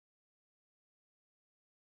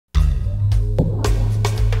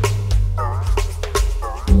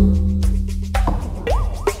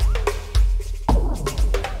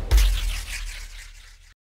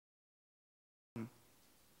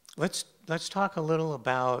let's talk a little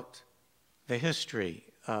about the history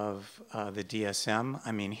of the DSM.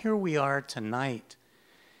 I mean, here we are tonight.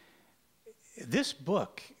 This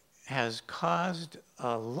book has caused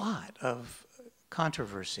a lot of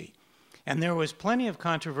controversy, and there was plenty of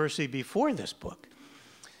controversy before this book.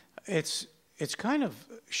 It's kind of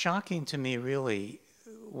shocking to me, really,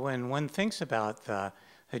 when one thinks about the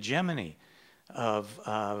hegemony of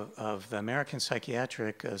the American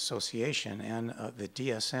Psychiatric Association and the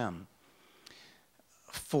DSM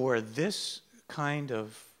for this kind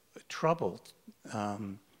of trouble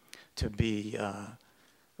to be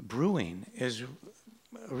brewing is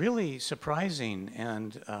really surprising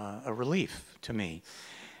and a relief to me.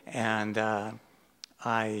 And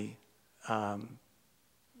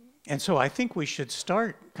and so I think we should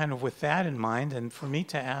start kind of with that in mind, and for me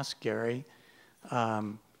to ask Gary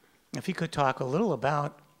if he could talk a little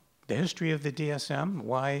about the history of the DSM,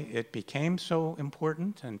 why it became so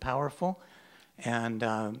important and powerful, and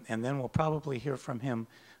then we'll probably hear from him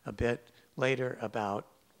a bit later about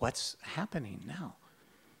what's happening now.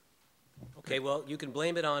 Okay, well, you can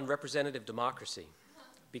blame it on representative democracy,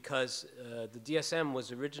 because the DSM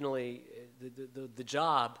was originally, the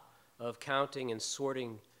job of counting and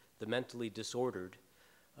sorting the mentally disordered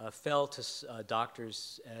fell to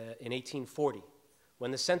doctors in 1840, when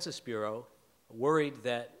the Census Bureau worried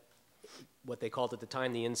that what they called at the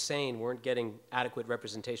time the insane weren't getting adequate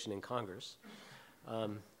representation in Congress,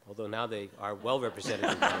 although now they are well represented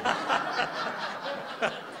in Congress.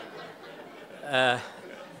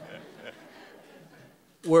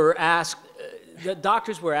 The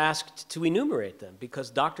doctors were asked to enumerate them, because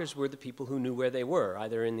doctors were the people who knew where they were,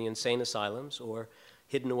 either in the insane asylums or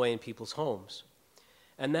hidden away in people's homes.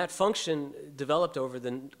 And that function developed over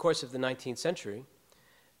the course of the 19th century.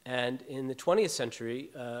 And in the 20th century,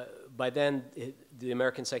 by then, the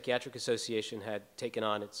American Psychiatric Association had taken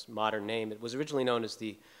on its modern name. It was originally known as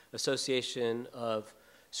the Association of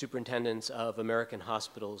Superintendents of American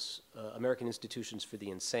Hospitals, American Institutions for the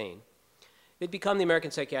Insane. It had become the American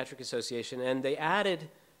Psychiatric Association, and they added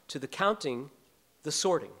to the counting the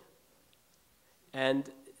sorting. And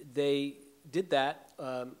they did that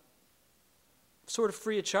sort of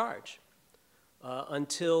free of charge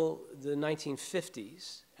until the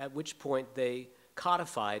 1950s, at which point they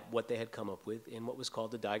codified what they had come up with in what was called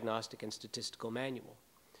the Diagnostic and Statistical Manual,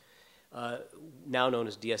 now known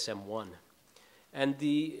as DSM-1. And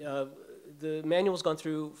the manual's gone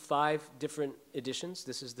through 5 different editions.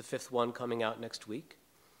 This is the 5th one coming out next week.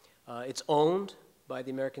 It's owned by the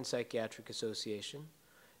American Psychiatric Association.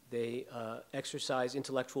 They exercise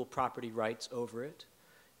intellectual property rights over it.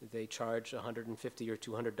 They charge $150 or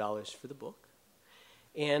 $200 for the book.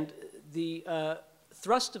 And the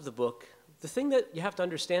thrust of the book, the thing that you have to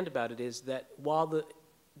understand about it is that while the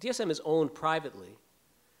DSM is owned privately,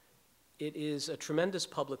 it is a tremendous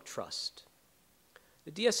public trust.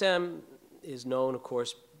 The DSM is known, of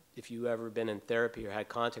course, if you've ever been in therapy or had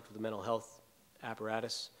contact with the mental health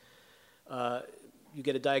apparatus. You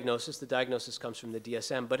get a diagnosis. The diagnosis comes from the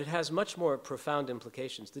DSM, but it has much more profound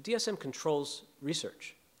implications. The DSM controls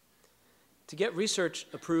research. To get research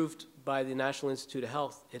approved by the National Institute of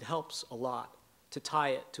Health, it helps a lot to tie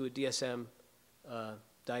it to a DSM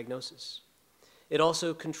diagnosis. It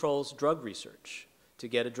also controls drug research. To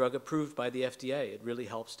get a drug approved by the FDA, it really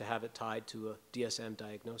helps to have it tied to a DSM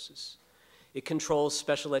diagnosis. It controls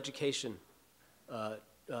special education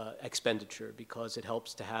expenditure, because it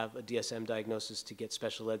helps to have a DSM diagnosis to get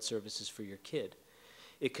special ed services for your kid.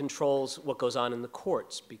 It controls what goes on in the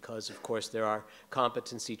courts, because, of course, there are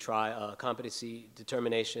competency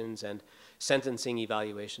determinations and sentencing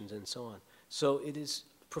evaluations and so on. So it is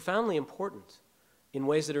profoundly important in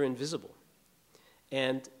ways that are invisible.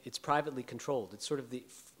 And it's privately controlled. It's sort of the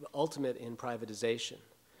ultimate in privatization.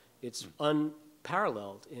 It's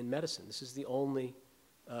unparalleled in medicine. This is the only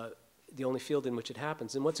field in which it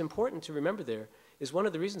happens. And what's important to remember there is one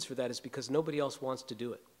of the reasons for that is because nobody else wants to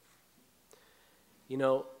do it. You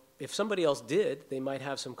know, if somebody else did, they might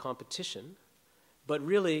have some competition, but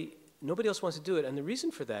really nobody else wants to do it. And the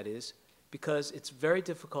reason for that is because it's very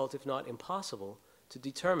difficult, if not impossible, to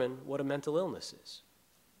determine what a mental illness is.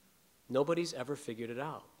 Nobody's ever figured it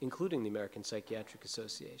out, including the American Psychiatric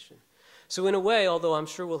Association. So in a way, although I'm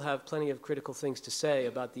sure we'll have plenty of critical things to say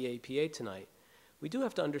about the APA tonight, we do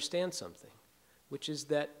have to understand something, which is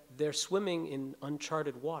that they're swimming in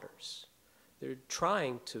uncharted waters. They're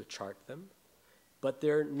trying to chart them, but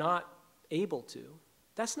they're not able to.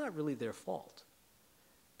 That's not really their fault,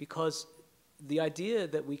 because the idea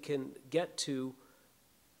that we can get to,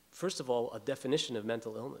 first of all, a definition of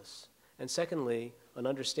mental illness, and secondly, an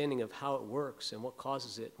understanding of how it works and what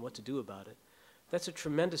causes it and what to do about it, That's a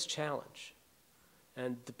tremendous challenge.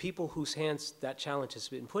 And the people whose hands that challenge has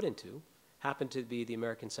been put into happen to be the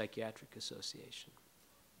American Psychiatric Association.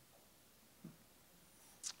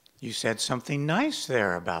 You said something nice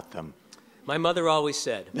there about them. My mother always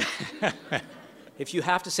said, if you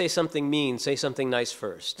have to say something mean, say something nice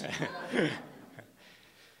first.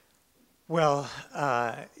 Well,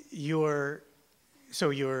 your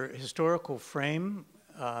historical frame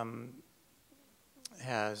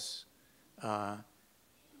has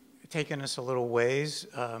taken us a little ways.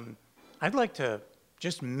 I'd like to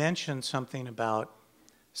just mention something about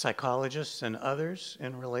psychologists and others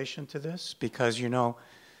in relation to this, because you know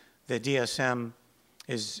the DSM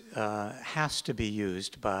has to be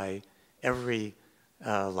used by every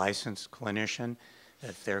licensed clinician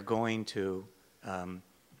if they're going to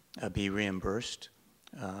be reimbursed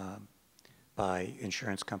by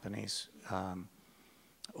insurance companies,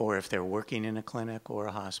 or if they're working in a clinic or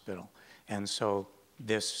a hospital. And so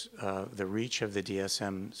this, the reach of the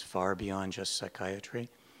DSM is far beyond just psychiatry.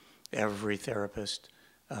 Every therapist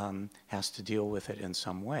has to deal with it in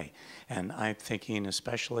some way. And I'm thinking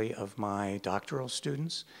especially of my doctoral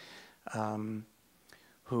students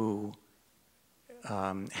who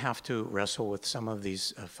have to wrestle with some of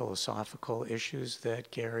these philosophical issues that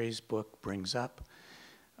Gary's book brings up.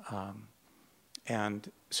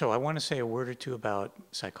 And so I want to say a word or two about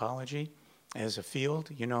psychology as a field.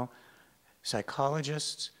 You know,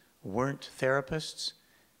 psychologists weren't therapists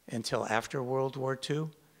until after World War II.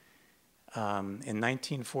 In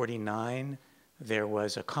 1949, there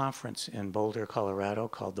was a conference in Boulder, Colorado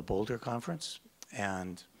called the Boulder Conference.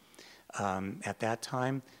 And at that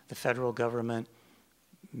time, the federal government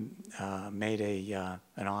made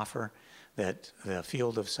an offer that the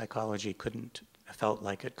field of psychology felt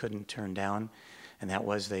like it couldn't turn down, and that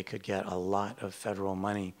was they could get a lot of federal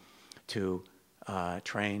money to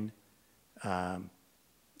train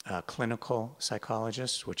clinical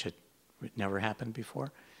psychologists, which had never happened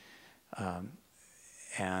before.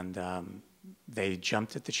 They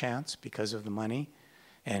jumped at the chance because of the money,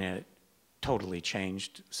 and it totally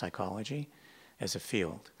changed psychology as a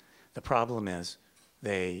field. The problem is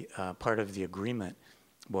part of the agreement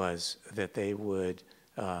was that they would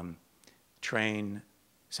train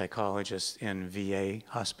psychologists in VA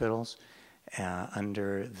hospitals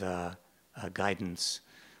under the guidance,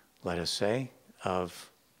 let us say, of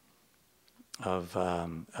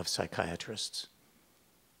psychiatrists.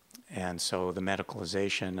 And so the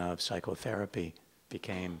medicalization of psychotherapy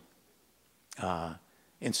became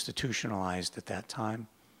institutionalized at that time.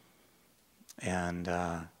 And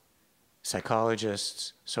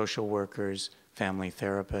psychologists, social workers, family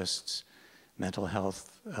therapists, mental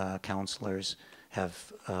health counselors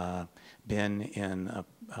have been in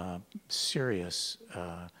a serious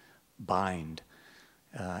bind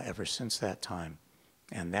ever since that time.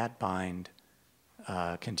 And that bind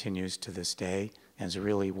continues to this day, and is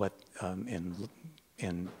really what,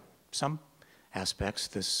 in some aspects,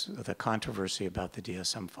 the controversy about the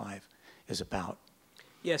DSM-5 is about.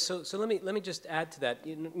 Yeah, so let me just add to that.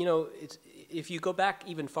 You know, if you go back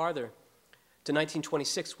even farther to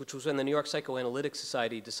 1926, which was when the New York Psychoanalytic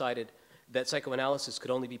Society decided that psychoanalysis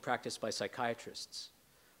could only be practiced by psychiatrists,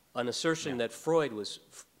 an assertion that Freud was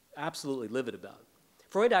absolutely livid about.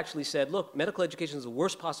 Freud actually said, look, medical education is the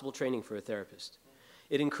worst possible training for a therapist.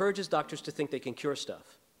 It encourages doctors to think they can cure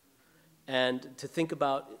stuff and to think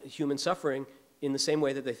about human suffering in the same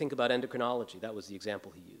way that they think about endocrinology. That was the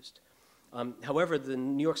example he used. However, the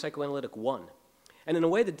New York Psychoanalytic won. And in a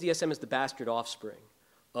way, the DSM is the bastard offspring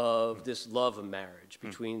of this love of marriage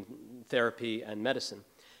between therapy and medicine.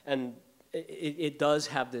 And it does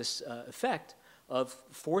have this effect of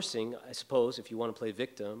forcing, I suppose, if you want to play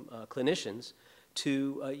victim, clinicians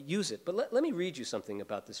to use it. But let me read you something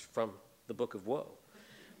about this from the Book of Woe.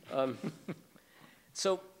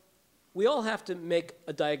 So we all have to make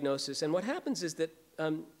a diagnosis, and what happens is that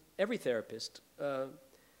every therapist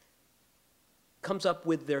comes up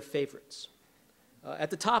with their favorites. At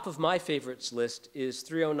the top of my favorites list is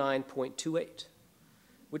 309.28,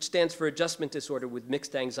 which stands for adjustment disorder with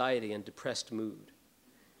mixed anxiety and depressed mood.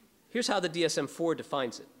 Here's how the DSM-4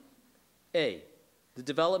 defines it. A, the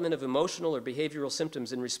development of emotional or behavioral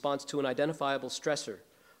symptoms in response to an identifiable stressor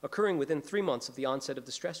occurring within 3 months of the onset of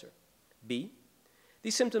the stressor. B,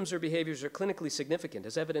 these symptoms or behaviors are clinically significant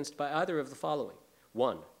as evidenced by either of the following.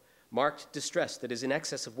 1, marked distress that is in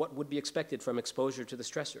excess of what would be expected from exposure to the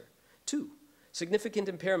stressor. 2, significant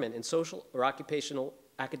impairment in social or occupational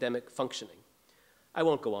academic functioning. I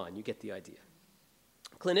won't go on, you get the idea.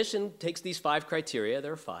 Clinician takes these 5 criteria,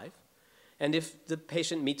 there are 5, and if the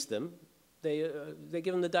patient meets them, they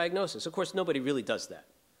give them the diagnosis. Of course, nobody really does that.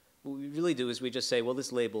 What we really do is we just say, well,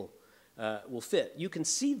 this label will fit. You can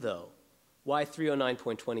see, though, why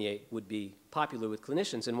 309.28 would be popular with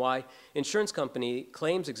clinicians and why insurance company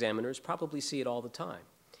claims examiners probably see it all the time.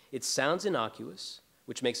 It sounds innocuous,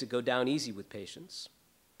 which makes it go down easy with patients.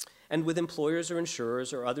 And with employers or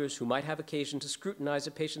insurers or others who might have occasion to scrutinize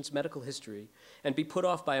a patient's medical history and be put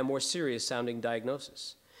off by a more serious sounding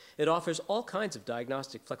diagnosis. It offers all kinds of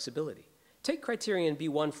diagnostic flexibility. Take criterion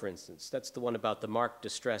B1, for instance. That's the one about the marked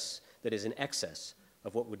distress that is in excess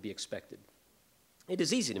of what would be expected. It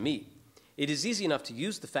is easy to meet. It is easy enough to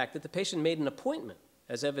use the fact that the patient made an appointment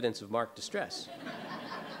as evidence of marked distress.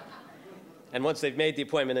 And once they've made the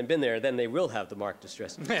appointment and been there, then they will have the marked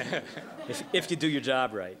distress, if you do your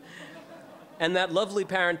job right. And that lovely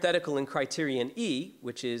parenthetical in criterion E,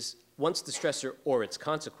 which is once the stressor or its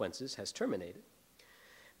consequences has terminated,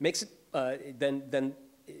 makes it, then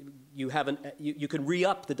you can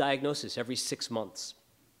re-up the diagnosis every 6 months.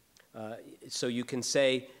 So you can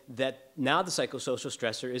say that now the psychosocial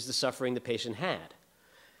stressor is the suffering the patient had.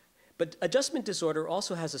 But adjustment disorder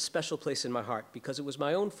also has a special place in my heart because it was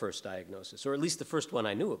my own first diagnosis, or at least the first one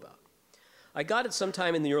I knew about. I got it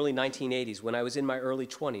sometime in the early 1980s when I was in my early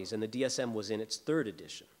 20s and the DSM was in its 3rd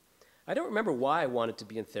edition. I don't remember why I wanted to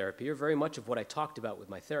be in therapy or very much of what I talked about with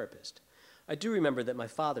my therapist. I do remember that my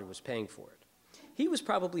father was paying for it. He was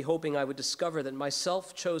probably hoping I would discover that my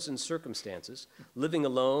self-chosen circumstances, living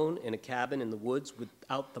alone in a cabin in the woods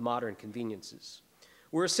without the modern conveniences,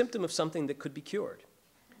 were a symptom of something that could be cured.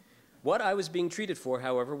 What I was being treated for,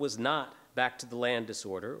 however, was not back to the land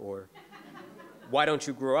disorder or why don't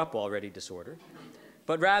you grow up already disorder,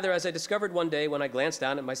 but rather, as I discovered one day when I glanced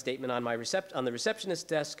down at my statement on the receptionist's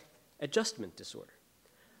desk, adjustment disorder.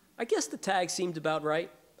 I guess the tag seemed about right.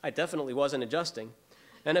 I definitely wasn't adjusting.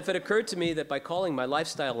 And if it occurred to me that by calling my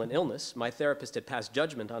lifestyle an illness, my therapist had passed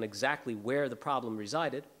judgment on exactly where the problem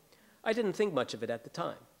resided, I didn't think much of it at the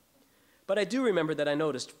time. But I do remember that I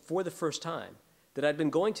noticed for the first time that I'd been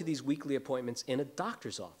going to these weekly appointments in a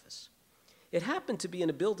doctor's office. It happened to be in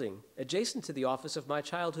a building adjacent to the office of my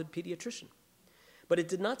childhood pediatrician. But it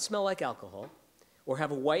did not smell like alcohol or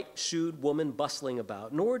have a white-shoed woman bustling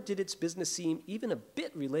about, nor did its business seem even a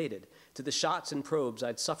bit related to the shots and probes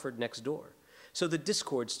I'd suffered next door. So the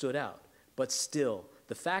discord stood out. But still,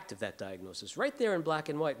 the fact of that diagnosis, right there in black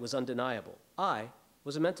and white, was undeniable. I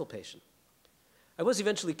was a mental patient. I was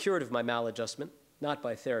eventually cured of my maladjustment, not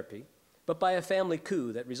by therapy, but by a family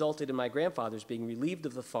coup that resulted in my grandfather's being relieved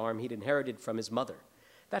of the farm he'd inherited from his mother.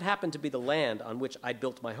 That happened to be the land on which I'd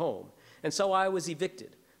built my home, and so I was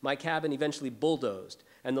evicted, my cabin eventually bulldozed,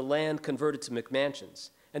 and the land converted to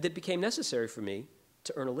McMansions, and it became necessary for me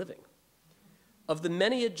to earn a living. Of the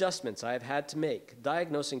many adjustments I have had to make,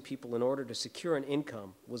 diagnosing people in order to secure an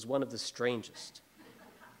income was one of the strangest.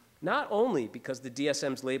 Not only because the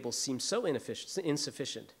DSM's labels seem so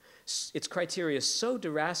insufficient, its criteria so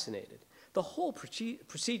deracinated, the whole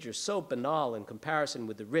procedure so banal in comparison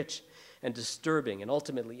with the rich and disturbing and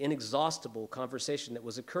ultimately inexhaustible conversation that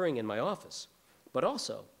was occurring in my office, but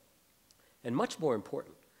also, and much more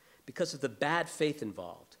important, because of the bad faith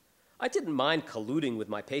involved. I didn't mind colluding with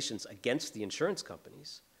my patients against the insurance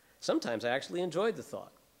companies. Sometimes I actually enjoyed the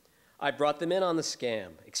thought. I brought them in on the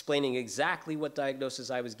scam, explaining exactly what diagnosis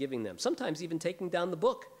I was giving them, sometimes even taking down the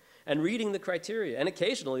book and reading the criteria and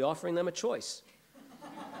occasionally offering them a choice.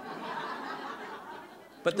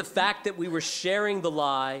 But the fact that we were sharing the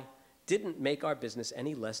lie didn't make our business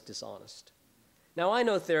any less dishonest. Now, I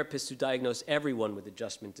know therapists who diagnose everyone with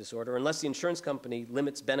adjustment disorder unless the insurance company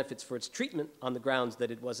limits benefits for its treatment on the grounds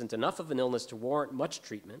that it wasn't enough of an illness to warrant much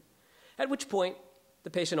treatment, at which point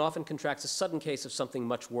the patient often contracts a sudden case of something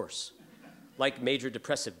much worse, like major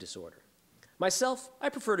depressive disorder. Myself, I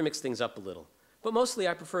prefer to mix things up a little, but mostly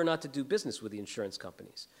I prefer not to do business with the insurance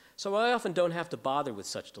companies, so I often don't have to bother with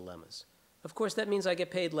such dilemmas. Of course, that means I get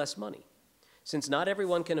paid less money, since not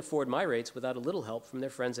everyone can afford my rates without a little help from their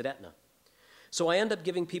friends at Aetna. So I end up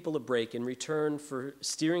giving people a break in return for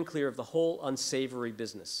steering clear of the whole unsavory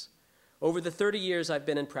business. Over the 30 years I've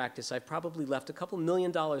been in practice, I've probably left a couple $1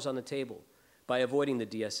 million on the table by avoiding the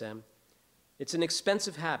DSM. It's an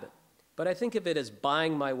expensive habit, but I think of it as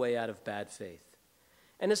buying my way out of bad faith.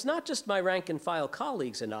 And it's not just my rank-and-file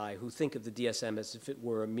colleagues and I who think of the DSM as if it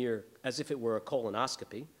were a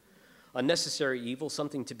colonoscopy, a necessary evil,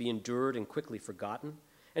 something to be endured and quickly forgotten,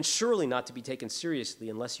 and surely not to be taken seriously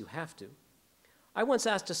unless you have to. I once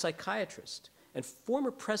asked a psychiatrist and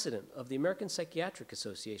former president of the American Psychiatric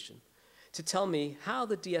Association to tell me how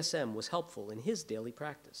the DSM was helpful in his daily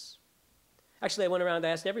practice. Actually, I went around and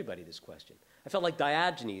asked everybody this question. I felt like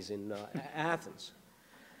Diogenes in Athens.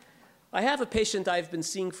 I have a patient I've been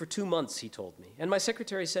seeing for 2 months, he told me. And my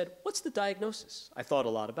secretary said, what's the diagnosis? I thought a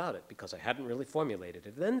lot about it because I hadn't really formulated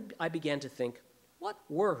it. Then I began to think, what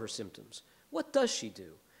were her symptoms? What does she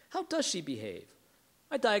do? How does she behave?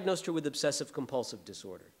 I diagnosed her with obsessive compulsive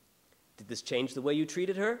disorder. Did this change the way you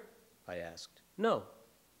treated her? I asked. No.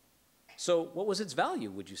 So what was its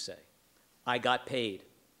value, would you say? I got paid.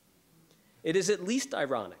 It is at least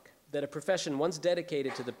ironic that a profession once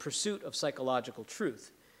dedicated to the pursuit of psychological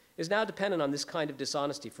truth is now dependent on this kind of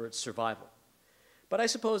dishonesty for its survival. But I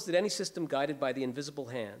suppose that any system guided by the invisible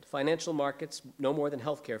hand, financial markets no more than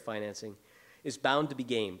healthcare financing, is bound to be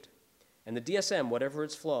gamed. And the DSM, whatever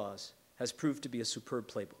its flaws, has proved to be a superb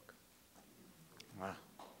playbook. Wow.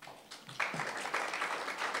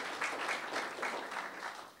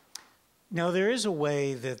 Now, there is a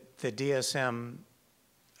way that the DSM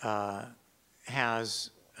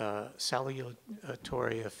has a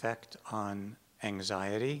salutary effect on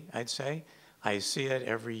anxiety, I'd say. I see it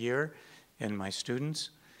every year in my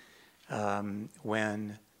students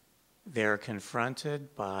when they're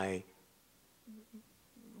confronted by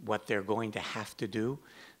what they're going to have to do,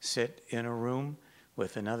 sit in a room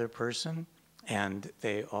with another person, and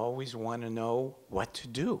they always want to know what to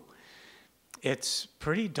do. It's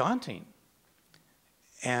pretty daunting.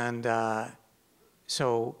 And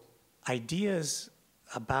so ideas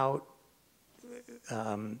about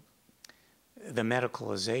the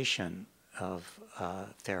medicalization of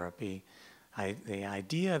therapy, the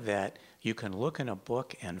idea that you can look in a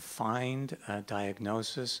book and find a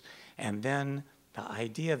diagnosis, and then the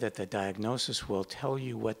idea that the diagnosis will tell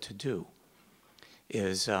you what to do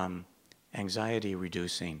is anxiety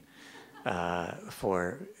reducing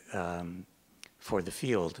for the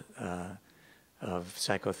field of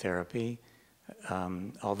psychotherapy,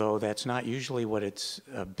 although that's not usually what it's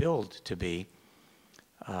billed to be.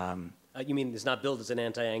 You mean it's not billed as an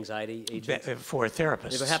anti-anxiety agent? For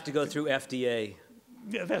therapists. It would have to go through FDA.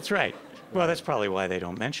 Yeah, that's right. Well, that's probably why they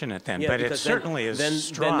don't mention it then. Yeah, but it certainly is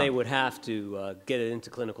strong. Then they would have to get it into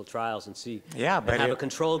clinical trials and see. Yeah, but have a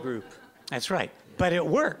control group. That's right. But it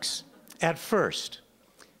works at first.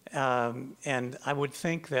 And I would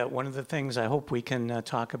think that one of the things I hope we can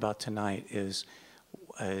talk about tonight is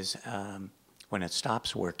when it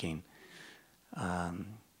stops working,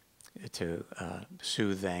 to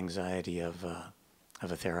soothe the anxiety of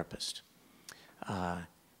a therapist.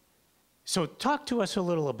 So talk to us a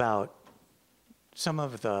little about some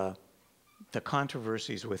of the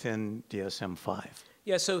controversies within DSM-5.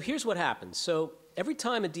 Yeah, so here's what happens. So every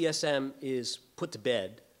time a DSM is put to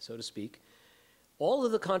bed, so to speak, all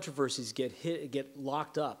of the controversies get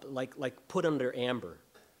locked up, like put under amber.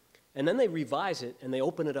 And then they revise it and they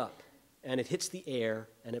open it up and it hits the air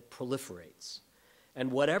and it proliferates.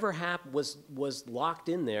 And whatever was locked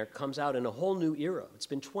in there comes out in a whole new era. It's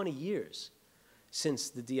been 20 years since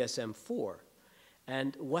the DSM-4.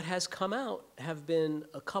 And what has come out have been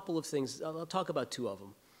a couple of things. I'll talk about two of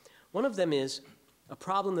them. One of them is a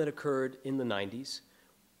problem that occurred in the 90s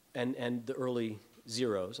and the early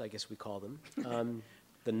zeros, I guess we call them,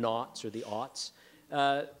 the noughts or the aughts,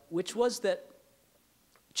 which was that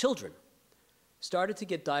children started to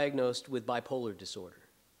get diagnosed with bipolar disorder.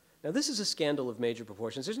 Now, this is a scandal of major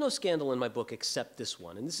proportions. There's no scandal in my book except this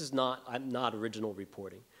one, and this is not original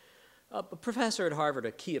reporting. A professor at Harvard,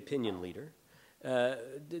 a key opinion leader,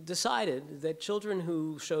 decided that children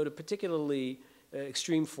who showed a particularly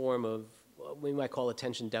extreme form of what we might call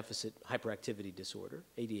attention deficit hyperactivity disorder,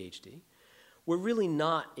 ADHD, were really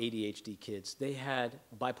not ADHD kids. They had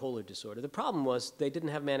bipolar disorder. The problem was they didn't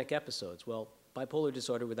have manic episodes. Well, bipolar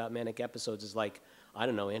disorder without manic episodes is like, I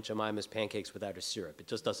don't know, Aunt Jemima's pancakes without her syrup. It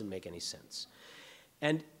just doesn't make any sense.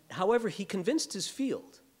 And however, he convinced his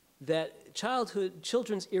field that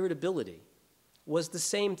children's irritability was the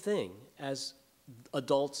same thing as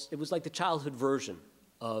adults. It was like the childhood version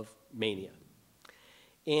of mania.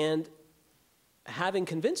 And having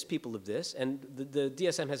convinced people of this, and the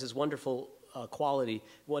DSM has this wonderful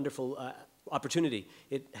opportunity.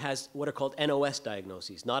 It has what are called NOS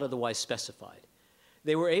diagnoses, not otherwise specified.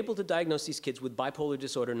 They were able to diagnose these kids with bipolar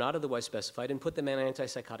disorder, not otherwise specified, and put them on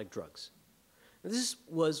antipsychotic drugs. This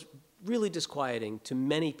was really disquieting to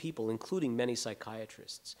many people, including many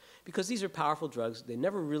psychiatrists, because these are powerful drugs. They've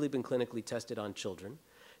never really been clinically tested on children.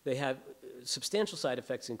 They have substantial side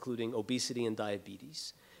effects, including obesity and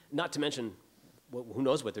diabetes, not to mention who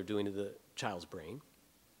knows what they're doing to the child's brain.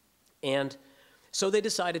 And so they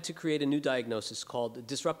decided to create a new diagnosis called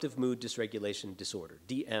disruptive mood dysregulation disorder,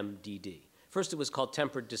 DMDD. First, it was called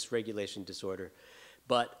temper dysregulation disorder,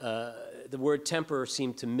 but the word temper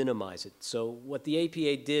seemed to minimize it. So what the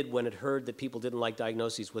APA did when it heard that people didn't like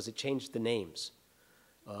diagnoses was it changed the names.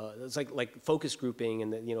 It's like focus grouping,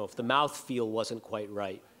 and if the mouth feel wasn't quite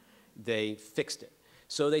right, they fixed it.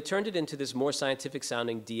 So they turned it into this more scientific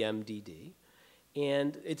sounding DMDD,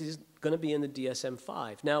 and it is going to be in the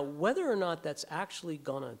DSM-5. Now, whether or not that's actually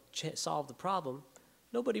going to solve the problem,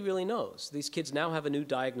 nobody really knows. These kids now have a new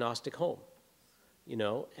diagnostic home,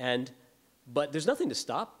 but there's nothing to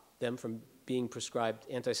stop them from being prescribed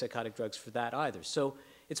antipsychotic drugs for that either. So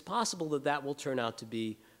it's possible that that will turn out to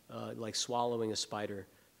be like swallowing a spider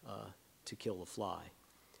to kill a fly.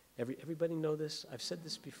 Everybody know this? I've said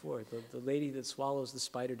this before. The lady that swallows the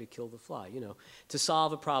spider to kill the fly, to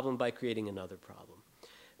solve a problem by creating another problem.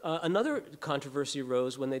 Another controversy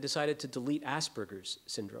arose when they decided to delete Asperger's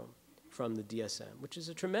syndrome from the DSM, which is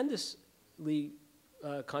a tremendously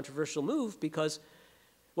controversial move because,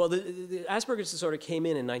 well, the Asperger's disorder came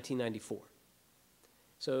in 1994.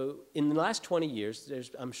 So in the last 20 years,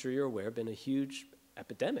 there's, I'm sure you're aware, been a huge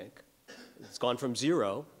epidemic. It's gone from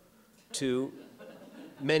 0 to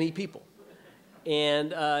many people.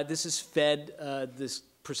 And this has fed this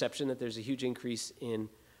perception that there's a huge increase in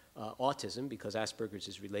autism because Asperger's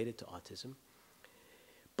is related to autism.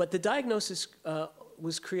 But the diagnosis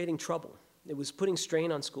was creating trouble. It was putting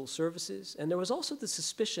strain on school services, and there was also the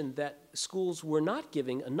suspicion that schools were not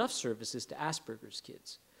giving enough services to Asperger's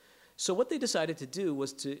kids. So what they decided to do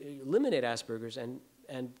was to eliminate Asperger's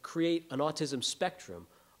and create an autism spectrum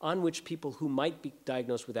on which people who might be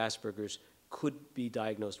diagnosed with Asperger's could be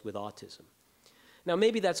diagnosed with autism. Now,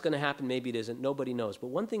 maybe that's going to happen, maybe it isn't, nobody knows. But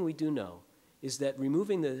one thing we do know is that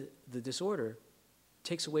removing the disorder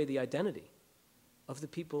takes away the identity of the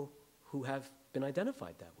people who have been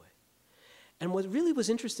identified that way. And what really was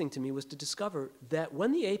interesting to me was to discover that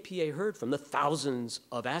when the APA heard from the thousands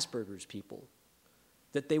of Asperger's people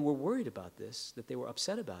that they were worried about this, that they were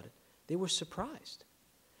upset about it, they were surprised.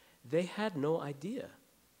 They had no idea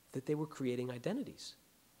that they were creating identities,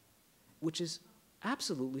 which is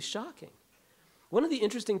absolutely shocking. One of the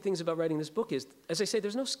interesting things about writing this book is, as I say,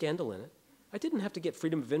 there's no scandal in it. I didn't have to get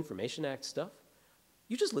Freedom of Information Act stuff.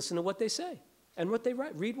 You just listen to what they say and what they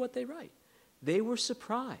write, read what they write. They were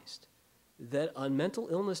surprised that a mental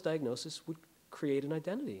illness diagnosis would create an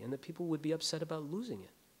identity and that people would be upset about losing it.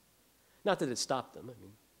 Not that it stopped them. I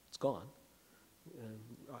mean, it's gone.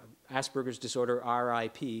 Asperger's disorder,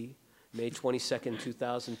 RIP, May 22nd,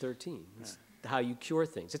 2013. It's how you cure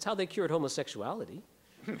things. It's how they cured homosexuality,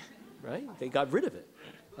 right? They got rid of it.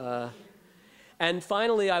 And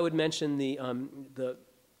finally, I would mention the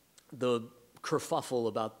kerfuffle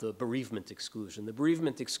about the bereavement exclusion. The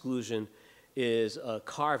bereavement exclusion is a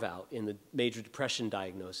carve-out in the major depression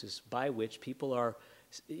diagnosis by which people are,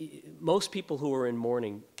 most people who are in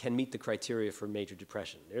mourning can meet the criteria for major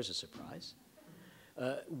depression. There's a surprise.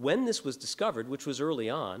 When this was discovered, which was early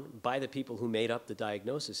on, by the people who made up the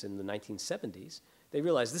diagnosis in the 1970s, they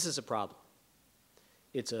realized this is a problem.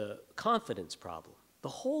 It's a confidence problem. The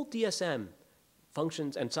whole DSM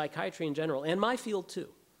functions, and psychiatry in general, and my field too,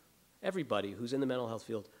 everybody who's in the mental health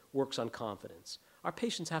field works on confidence. Our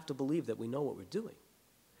patients have to believe that we know what we're doing.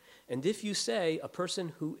 And if you say a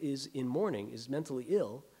person who is in mourning is mentally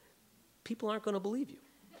ill, people aren't going to believe you.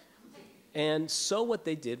 And so what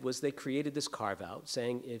they did was they created this carve-out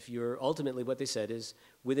saying if you're, ultimately what they said is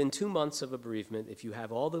within 2 months of a bereavement, if you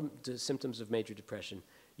have all the symptoms of major depression,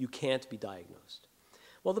 you can't be diagnosed.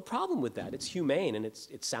 Well, the problem with that, it's humane and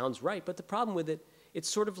it sounds right, but the problem with it, it's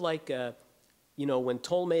sort of like, when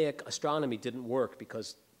Ptolemaic astronomy didn't work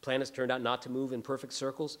because planets turned out not to move in perfect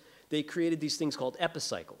circles, they created these things called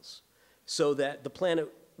epicycles so that the planet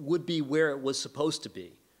would be where it was supposed to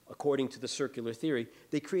be. According to the circular theory,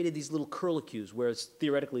 they created these little curlicues where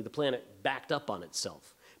theoretically the planet backed up on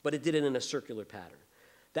itself, but it did it in a circular pattern.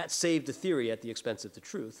 That saved the theory at the expense of the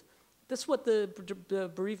truth. That's what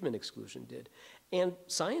the bereavement exclusion did. And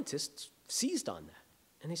scientists seized on that.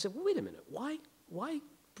 And they said, well, wait a minute, why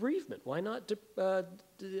bereavement? Why not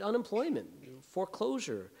unemployment,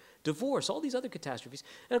 foreclosure, divorce, all these other catastrophes?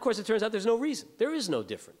 And of course, it turns out there's no reason. There is no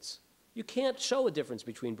difference. You can't show a difference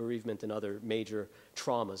between bereavement and other major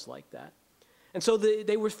traumas like that. And so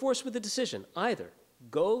they were forced with a decision. Either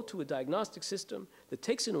go to a diagnostic system that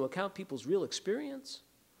takes into account people's real experience,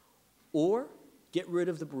 or get rid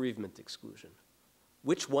of the bereavement exclusion.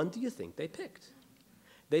 Which one do you think they picked?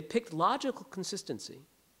 They picked logical consistency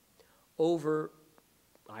over,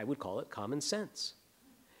 I would call it, common sense.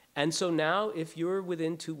 And so now if you're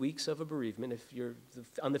within 2 weeks of a bereavement, if you're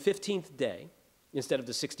on the 15th day, instead of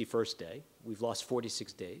the 61st day, we've lost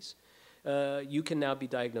 46 days, you can now be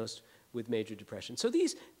diagnosed with major depression. So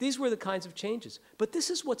these were the kinds of changes. But this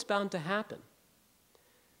is what's bound to happen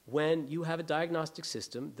when you have a diagnostic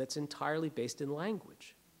system that's entirely based in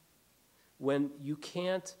language. when you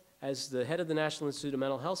can't, as the head of the National Institute of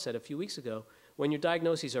Mental Health said a few weeks ago, when your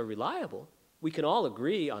diagnoses are reliable, we can all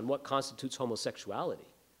agree on what constitutes homosexuality,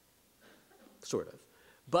 sort of.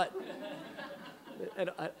 But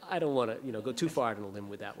I don't want to go too far on a limb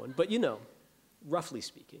with that one, but roughly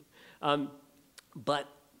speaking. But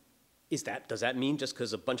does that mean just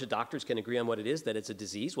because a bunch of doctors can agree on what it is that it's a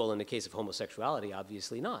disease? Well, in the case of homosexuality,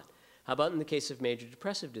 obviously not. How about in the case of major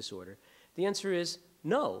depressive disorder? The answer is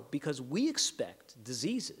no, because we expect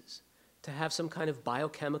diseases to have some kind of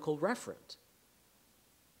biochemical referent.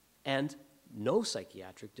 And no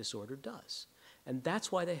psychiatric disorder does. And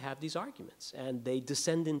that's why they have these arguments, and they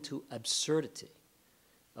descend into absurdity.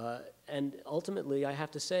 And ultimately, I have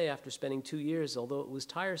to say, after spending 2 years, although it was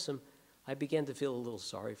tiresome, I began to feel a little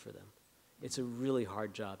sorry for them. It's a really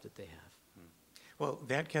hard job that they have. Well,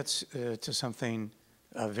 that gets to something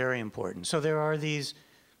very important. So there are these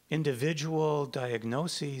individual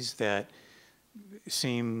diagnoses that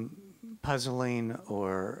seem puzzling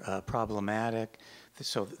or problematic.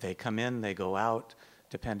 So they come in, they go out,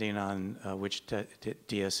 depending on which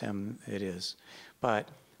DSM it is. But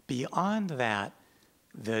beyond that,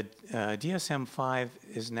 the DSM-5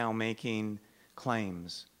 is now making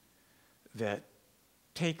claims that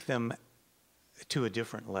take them to a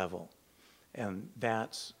different level. And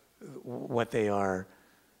that's what they are.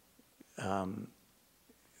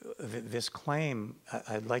 This claim,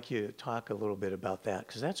 I'd like you to talk a little bit about that,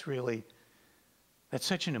 because that's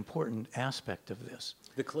such an important aspect of this.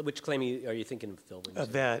 Which claim are you thinking of, Phil?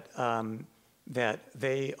 That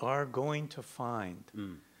they are going to find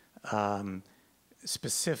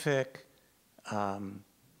specific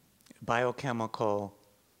biochemical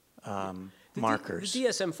markers. The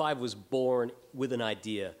DSM-5 was born with an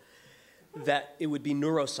idea that it would be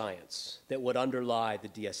neuroscience that would underlie the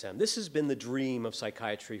DSM. This has been the dream of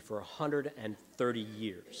psychiatry for 130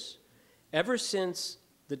 years, ever since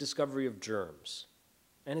the discovery of germs.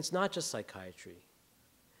 And it's not just psychiatry.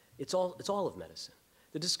 It's all of medicine.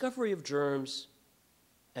 The discovery of germs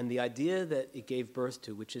and the idea that it gave birth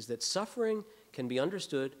to, which is that suffering can be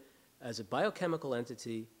understood as a biochemical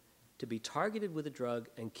entity to be targeted with a drug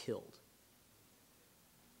and killed,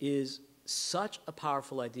 is such a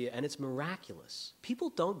powerful idea, and it's miraculous. People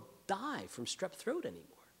don't die from strep throat anymore.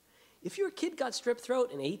 If your kid got strep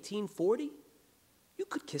throat in 1840, you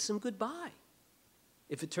could kiss him goodbye.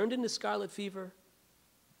 If it turned into scarlet fever,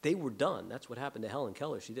 they were done. That's what happened to Helen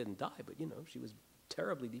Keller. She didn't die, but she was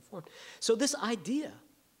terribly deformed. So this idea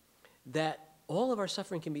that all of our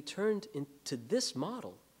suffering can be turned into this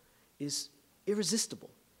model is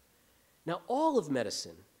irresistible. Now, all of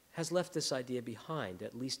medicine has left this idea behind,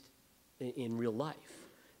 at least in real life.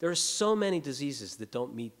 There are so many diseases that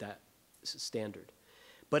don't meet that standard,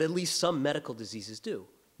 but at least some medical diseases do.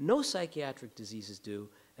 No psychiatric diseases do,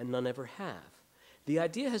 and none ever have. The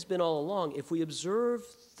idea has been all along, if we observe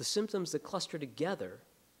the symptoms that cluster together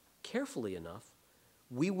carefully enough,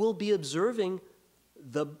 we will be observing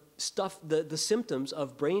the symptoms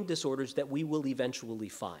of brain disorders that we will eventually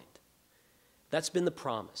find. That's been the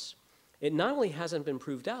promise. It not only hasn't been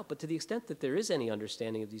proved out, but to the extent that there is any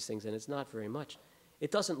understanding of these things, and it's not very much,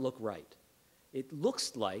 it doesn't look right. It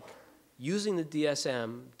looks like using the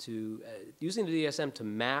DSM to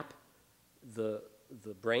map the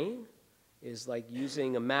brain is like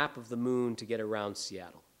using a map of the moon to get around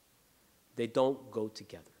Seattle. They don't go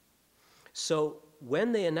together. So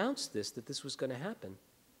when they announced that this was going to happen,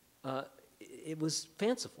 it was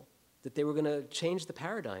fanciful, that they were going to change the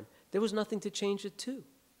paradigm. There was nothing to change it to.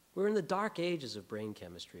 We're in the dark ages of brain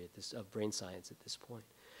chemistry, of brain science at this point.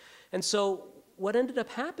 And so what ended up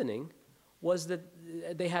happening was that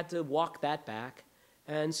they had to walk that back.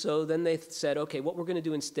 And so then they said, okay, what we're going to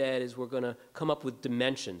do instead is we're going to come up with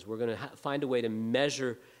dimensions. We're going to find a way to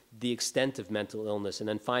measure the extent of mental illness and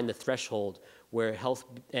then find the threshold where health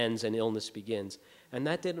ends and illness begins. And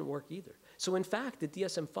that didn't work either. So in fact, the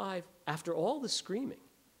DSM-5, after all the screaming,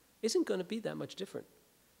 isn't going to be that much different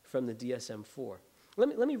from the DSM-4.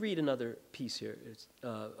 Let me read another piece here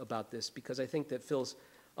about this, because I think that Phil's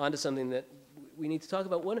onto something that we need to talk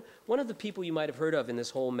about. One of the people you might have heard of in this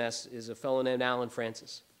whole mess is a fellow named Alan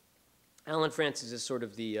Francis. Alan Francis is sort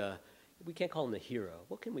of the, we can't call him the hero.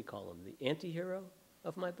 What can we call him? The anti-hero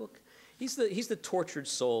of my book? He's the tortured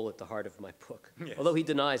soul at the heart of my book, yes. Although he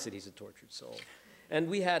denies that he's a tortured soul. And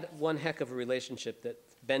we had one heck of a relationship that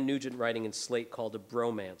Ben Nugent, writing in Slate, called a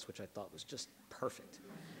bromance, which I thought was just perfect.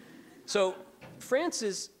 So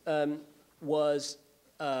Francis was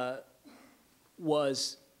the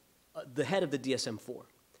head of the DSM-4.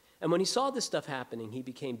 And when he saw this stuff happening, he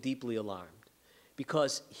became deeply alarmed.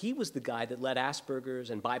 because he was the guy that led Asperger's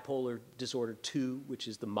and bipolar disorder 2, which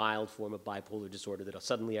is the mild form of bipolar disorder that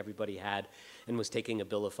suddenly everybody had and was taking a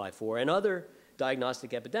Abilify for, and other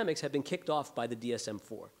diagnostic epidemics had been kicked off by the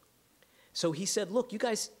DSM-4. So he said, look, you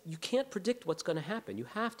guys, you can't predict what's going to happen. You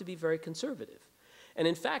have to be very conservative. And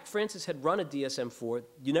in fact, Francis had run a DSM-4.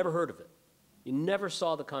 You never heard of it. You never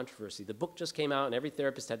saw the controversy. The book just came out, and every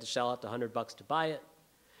therapist had to shell out the $100 to buy it.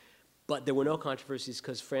 But there were no controversies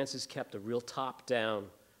because Francis kept a real top-down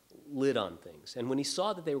lid on things. And when he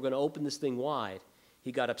saw that they were going to open this thing wide,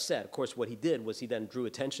 he got upset. Of course, what he did was he then drew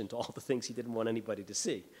attention to all the things he didn't want anybody to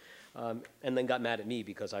see, and then got mad at me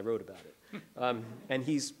because I wrote about it. And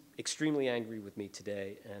he's extremely angry with me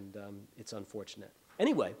today, and it's unfortunate.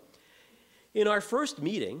 Anyway, in our first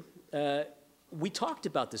meeting, we talked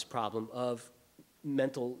about this problem of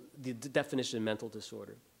the definition of mental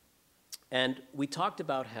disorder. And we talked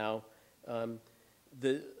about how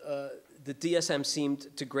the DSM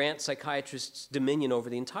seemed to grant psychiatrists dominion over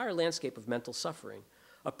the entire landscape of mental suffering,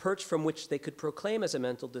 a perch from which they could proclaim as a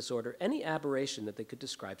mental disorder any aberration that they could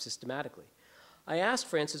describe systematically. I asked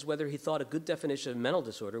Francis whether he thought a good definition of mental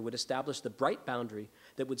disorder would establish the bright boundary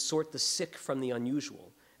that would sort the sick from the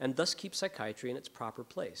unusual, and thus keep psychiatry in its proper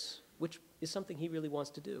place, which is something he really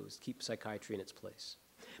wants to do, is keep psychiatry in its place.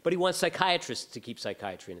 But he wants psychiatrists to keep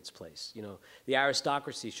psychiatry in its place. You know, the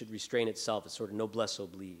aristocracy should restrain itself as sort of noblesse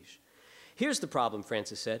oblige. Here's the problem,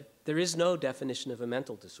 Francis said. There is no definition of a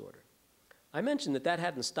mental disorder. I mentioned that that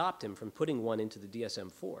hadn't stopped him from putting one into the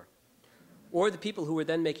DSM-4, or the people who were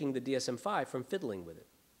then making the DSM-5 from fiddling with it.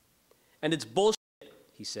 And it's bullshit,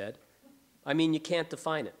 he said. I mean, you can't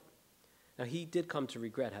define it. Now, he did come to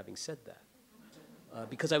regret having said that,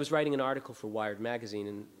 because I was writing an article for Wired magazine,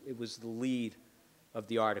 and it was the lead of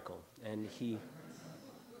the article, and he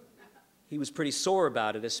was pretty sore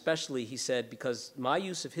about it, especially, he said, because my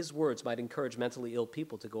use of his words might encourage mentally ill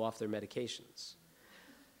people to go off their medications.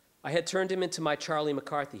 I had turned him into my Charlie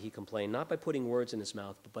McCarthy, he complained, not by putting words in his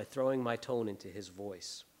mouth, but by throwing my tone into his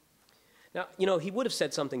voice. Now, you know, he would have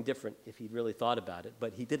said something different if he'd really thought about it,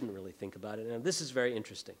 but he didn't really think about it, and this is very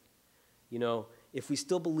interesting. You know, if we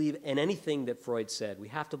still believe in anything that Freud said, we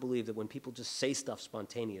have to believe that when people just say stuff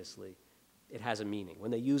spontaneously, it has a meaning.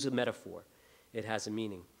 When they use a metaphor, it has a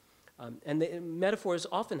meaning. And the metaphors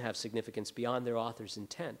often have significance beyond their author's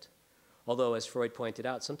intent. Although, as Freud pointed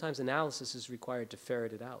out, sometimes analysis is required to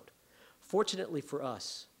ferret it out. Fortunately for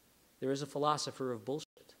us, there is a philosopher of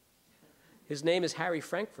bullshit. His name is Harry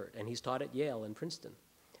Frankfurt, and he's taught at Yale and Princeton.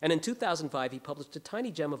 And in 2005, he published a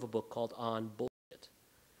tiny gem of a book called On Bullshit.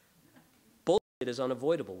 Bullshit is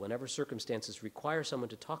unavoidable whenever circumstances require someone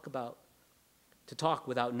to talk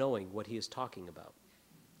without knowing what he is talking about,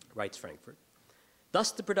 writes Frankfurt.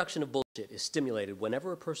 Thus, the production of bullshit is stimulated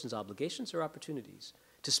whenever a person's obligations or opportunities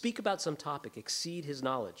to speak about some topic exceed his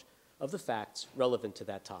knowledge of the facts relevant to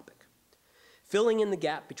that topic. Filling in the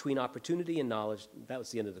gap between opportunity and knowledge, that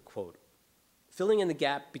was the end of the quote. Filling in the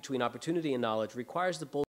gap between opportunity and knowledge requires the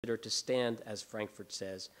bullshitter to stand, as Frankfurt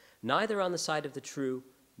says, neither on the side of the true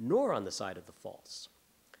nor on the side of the false.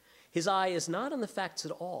 His eye is not on the facts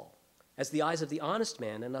at all, as the eyes of the honest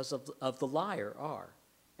man and as of the liar are,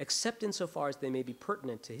 except insofar as they may be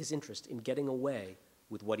pertinent to his interest in getting away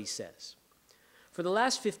with what he says. For the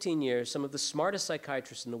last 15 years, some of the smartest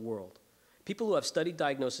psychiatrists in the world, people who have studied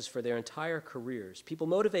diagnosis for their entire careers, people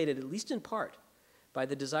motivated at least in part by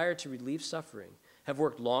the desire to relieve suffering, have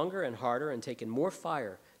worked longer and harder and taken more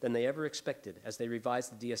fire than they ever expected as they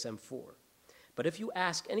revised the DSM-4. But if you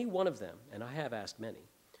ask any one of them, and I have asked many,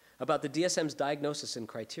 about the DSM's diagnosis and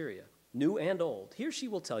criteria, new and old, he or she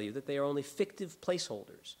will tell you that they are only fictive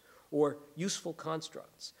placeholders or useful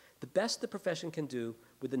constructs, the best the profession can do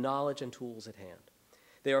with the knowledge and tools at hand.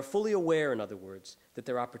 They are fully aware, in other words, that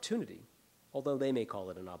their opportunity, although they may call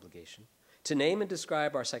it an obligation, to name and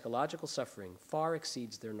describe our psychological suffering far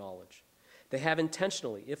exceeds their knowledge. They have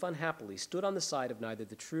intentionally, if unhappily, stood on the side of neither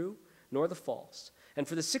the true nor the false, and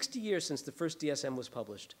for the 60 years since the first DSM was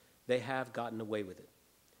published, they have gotten away with it.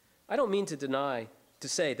 I don't mean to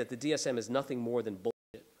say that the DSM is nothing more than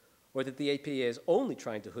bullshit, or that the APA is only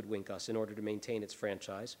trying to hoodwink us in order to maintain its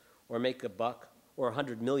franchise, or make a buck, or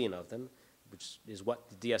 100 million of them, which is what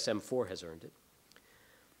the DSM-4 has earned it.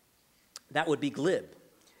 That would be glib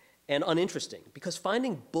and uninteresting, because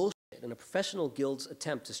finding bullshit in a professional guild's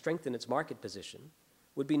attempt to strengthen its market position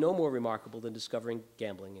would be no more remarkable than discovering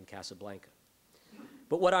gambling in Casablanca.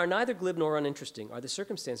 But what are neither glib nor uninteresting are the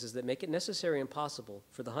circumstances that make it necessary and possible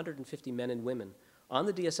for the 150 men and women on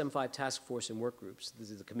the DSM-5 task force and work groups,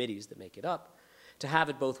 these are the committees that make it up, to have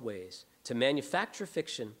it both ways, to manufacture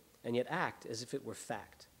fiction and yet act as if it were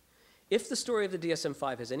fact. If the story of the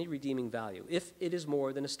DSM-5 has any redeeming value, if it is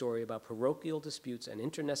more than a story about parochial disputes and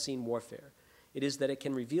internecine warfare, it is that it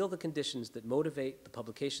can reveal the conditions that motivate the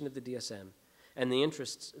publication of the DSM and the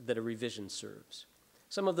interests that a revision serves.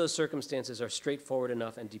 Some of those circumstances are straightforward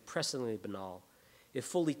enough and depressingly banal. If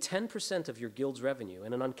fully 10% of your guild's revenue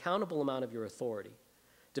and an uncountable amount of your authority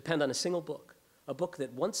depend on a single book, a book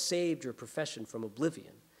that once saved your profession from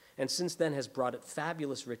oblivion and since then has brought it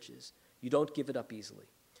fabulous riches, you don't give it up easily.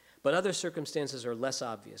 But other circumstances are less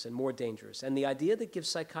obvious and more dangerous, and the idea that gives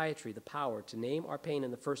psychiatry the power to name our pain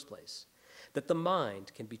in the first place, that the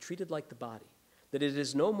mind can be treated like the body, that it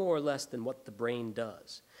is no more or less than what the brain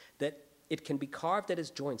does, that it can be carved at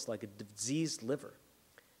its joints like a diseased liver.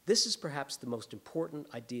 This is perhaps the most important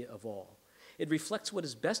idea of all. It reflects what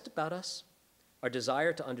is best about us, our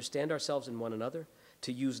desire to understand ourselves and one another,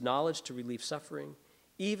 to use knowledge to relieve suffering,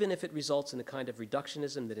 even if it results in a kind of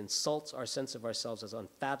reductionism that insults our sense of ourselves as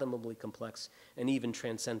unfathomably complex and even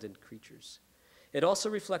transcendent creatures. It also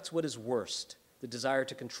reflects what is worst, the desire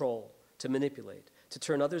to control, to manipulate, to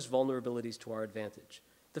turn others' vulnerabilities to our advantage.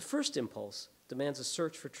 The first impulse demands a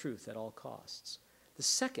search for truth at all costs. The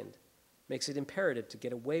second makes it imperative to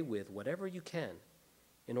get away with whatever you can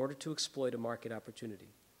in order to exploit a market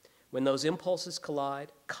opportunity. When those impulses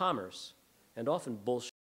collide, commerce, and often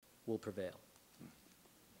bullshit, will prevail.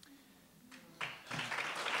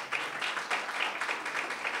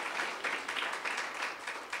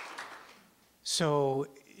 So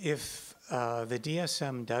if the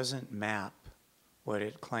DSM doesn't map what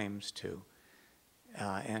it claims to,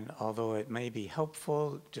 and although it may be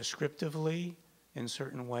helpful descriptively in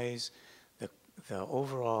certain ways, the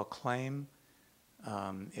overall claim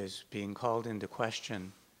is being called into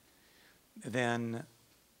question, then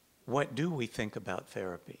what do we think about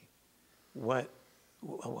therapy?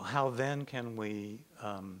 How then can we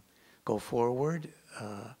go forward?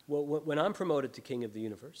 Well, when I'm promoted to King of the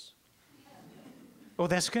Universe, oh,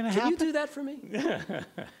 that's going to happen? can you do that for me?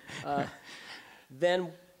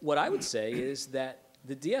 Then what I would say is that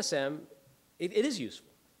the DSM, it is useful,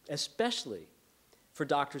 especially for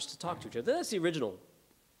doctors to talk to each other. That's the original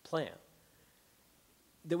plan.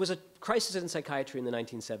 There was a crisis in psychiatry in the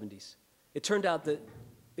 1970s. It turned out that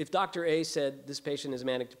if Dr. A said this patient is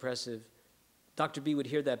manic depressive, Dr. B would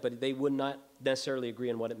hear that, but they would not necessarily agree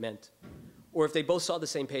on what it meant. Or if they both saw the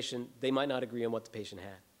same patient, they might not agree on what the patient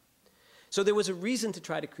had. So there was a reason to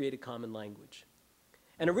try to create a common language.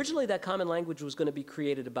 And originally that common language was going to be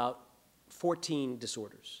created about 14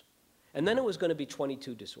 disorders. And then it was going to be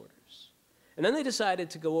 22 disorders. And then they decided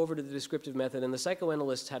to go over to the descriptive method, and the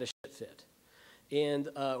psychoanalysts had a shit fit, and,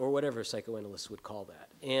 or whatever psychoanalysts would call that.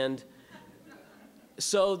 And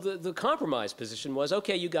so the compromise position was,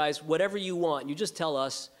 okay, you guys, whatever you want, you just tell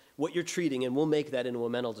us what you're treating, and we'll make that into a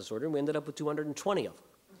mental disorder. And we ended up with 220 of them.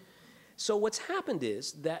 So what's happened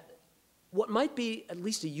is that what might be at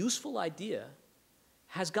least a useful idea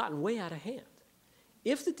has gotten way out of hand.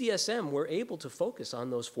 If the DSM were able to focus on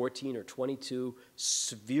those 14 or 22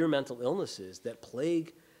 severe mental illnesses that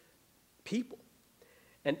plague people,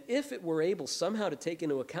 and if it were able somehow to take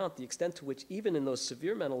into account the extent to which even in those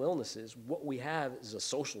severe mental illnesses, what we have is a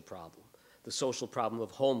social problem, the social problem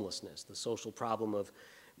of homelessness, the social problem of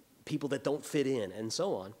people that don't fit in, and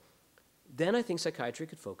so on, then I think psychiatry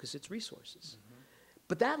could focus its resources.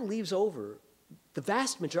 But that leaves over the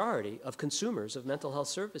vast majority of consumers of mental health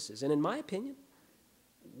services. And in my opinion,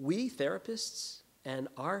 we therapists and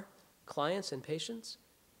our clients and patients,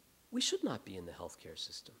 we should not be in the healthcare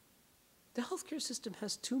system. The healthcare system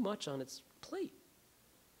has too much on its plate.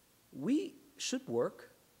 We should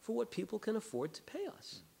work for what people can afford to pay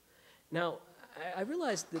us. Now, I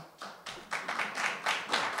realize that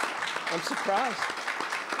I'm surprised.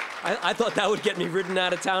 I thought that would get me ridden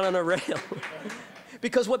out of town on a rail.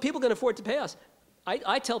 Because what people can afford to pay us,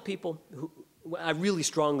 I tell people, I really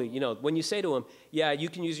strongly, you know, when you say to them, yeah, you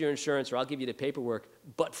can use your insurance or I'll give you the paperwork,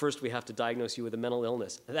 but first we have to diagnose you with a mental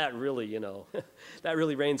illness. That really, you know, that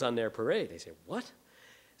really rains on their parade. They say, what?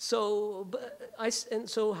 So,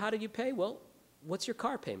 so how do you pay? Well, what's your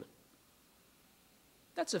car payment?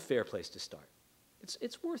 That's a fair place to start.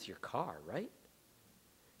 It's worth your car, right?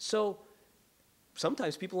 So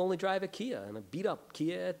sometimes people only drive a Kia, and a beat-up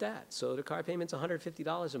Kia at that. So the car payment's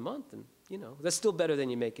 $150 a month, and you know that's still better than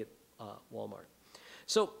you make at Walmart.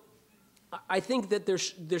 So I think that there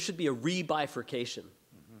should be a rebifurcation,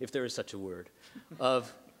 if there is such a word,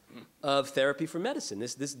 of therapy for medicine.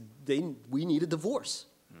 We need a divorce.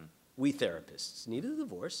 We therapists need a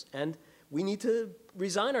divorce, and we need to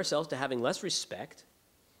resign ourselves to having less respect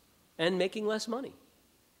and making less money.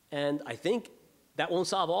 And I think that won't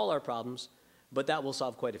solve all our problems, but that will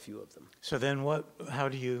solve quite a few of them. So then how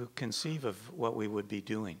do you conceive of what we would be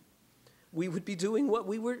doing? We would be doing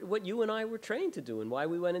what you and I were trained to do and why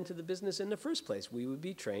we went into the business in the first place. We would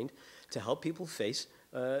be trained to help people face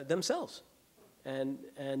themselves and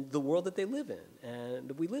the world that they live in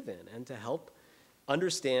and we live in, and to help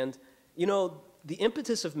understand, you know, the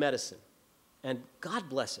impetus of medicine, and God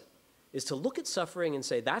bless it, is to look at suffering and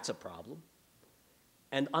say, that's a problem,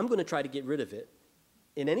 and I'm going to try to get rid of it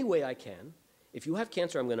in any way I can. If you have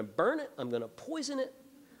cancer, I'm going to burn it, I'm going to poison it,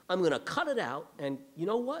 I'm going to cut it out, and you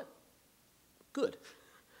know what? Good,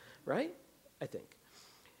 right? I think.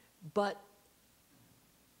 But,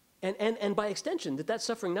 and by extension, that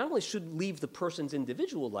suffering not only should leave the person's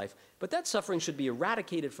individual life, but that suffering should be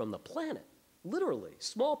eradicated from the planet. Literally,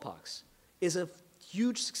 smallpox is a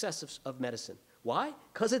huge success of medicine. Why?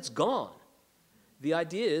 Because it's gone. The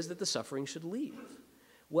idea is that the suffering should leave.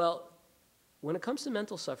 Well, when it comes to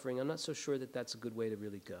mental suffering, I'm not so sure that that's a good way to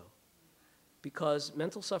really go. Because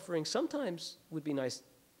mental suffering sometimes would be nice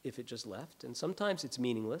if it just left, and sometimes it's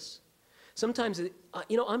meaningless. Sometimes,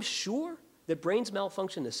 you know, I'm sure that brains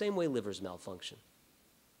malfunction the same way livers malfunction.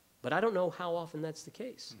 But I don't know how often that's the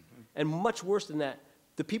case. Mm-hmm. And much worse than that,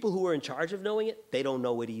 the people who are in charge of knowing it, they don't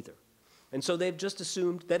know it either. And so they've just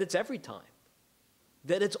assumed that it's every time,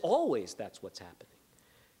 that it's always that's what's happening.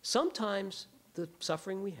 Sometimes the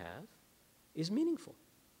suffering we have is meaningful,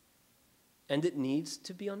 and it needs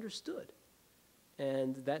to be understood.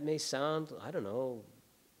 And that may sound, I don't know,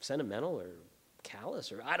 sentimental or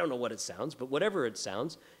callous, or I don't know what it sounds, but whatever it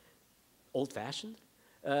sounds, old-fashioned,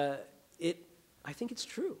 I think it's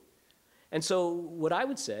true. And so what I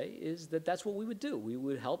would say is that that's what we would do. We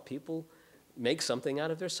would help people make something out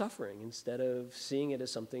of their suffering instead of seeing it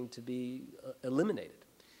as something to be eliminated.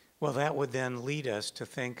 Well, that would then lead us to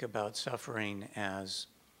think about suffering as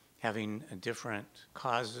having different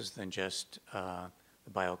causes than just the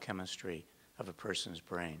biochemistry of a person's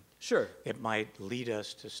brain. Sure. It might lead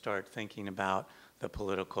us to start thinking about the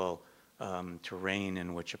political terrain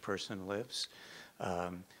in which a person lives,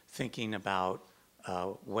 thinking about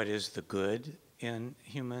what is the good in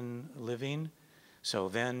human living. So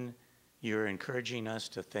then you're encouraging us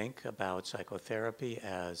to think about psychotherapy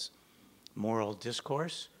as moral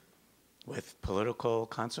discourse with political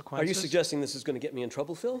consequences. Are you suggesting this is going to get me in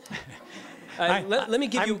trouble, Phil? Let me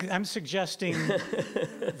give you... I'm suggesting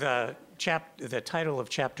the title of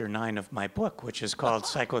chapter 9 of my book, which is called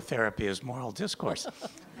Psychotherapy as Moral Discourse.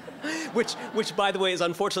 which, by the way, is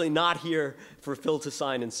unfortunately not here for Phil to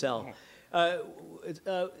sign and sell. I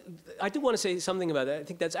do want to say something about that. I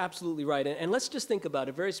think that's absolutely right. And let's just think about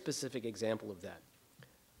a very specific example of that.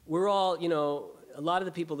 We're all, you know, a lot of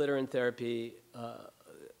the people that are in therapy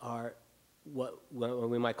are what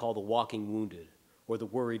we might call the walking wounded or the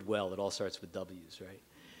worried well. It all starts with W's, right?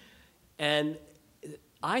 And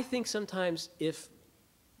I think sometimes if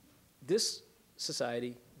this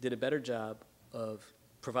society did a better job of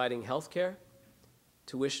providing health care,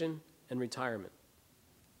 tuition, and retirement,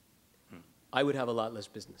 I would have a lot less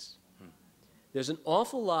business. There's an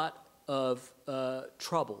awful lot of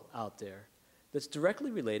trouble out there that's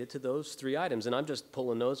directly related to those three items, and I'm just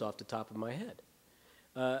pulling those off the top of my head.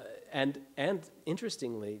 And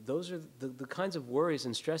interestingly, those are the kinds of worries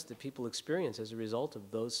and stress that people experience as a result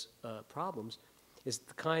of those problems is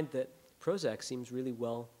the kind that Prozac seems really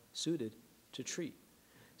well suited to treat.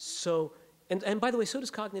 So, and by the way, so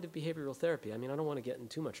does cognitive behavioral therapy. I mean, I don't want to get in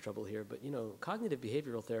too much trouble here, but you know, cognitive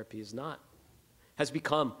behavioral therapy has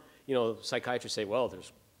become, you know, psychiatrists say, well,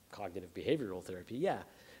 there's cognitive behavioral therapy. Yeah,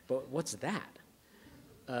 but what's that?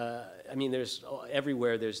 I mean,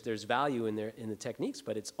 everywhere there's value in the techniques,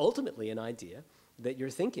 but it's ultimately an idea that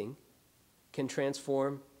your thinking can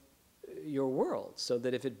transform your world, so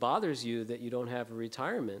that if it bothers you that you don't have a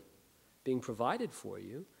retirement being provided for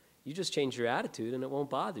you, you just change your attitude and it won't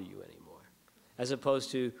bother you anymore, as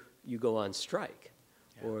opposed to you go on strike,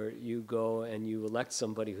 or you go and you elect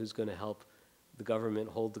somebody who's going to help the government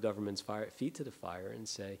hold the government's feet to the fire and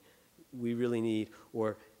say, we really need,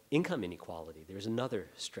 or income inequality. There's another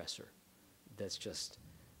stressor that's just,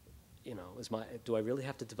 you know, do I really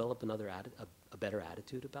have to develop a better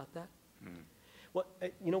attitude about that? Well,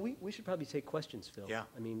 you know, we should probably take questions, Phil. Yeah.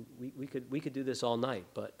 I mean, we could do this all night,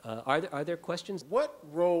 but are there questions? What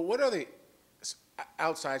are the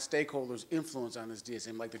outside stakeholders' influence on this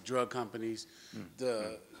DSM, like the drug companies,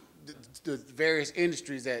 the various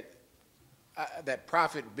industries that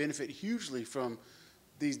profit benefit hugely from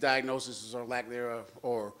these diagnoses or lack thereof,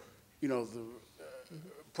 or, you know, the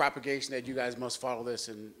propagation that you guys must follow this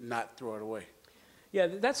and not throw it away? Yeah,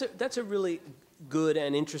 that's a really good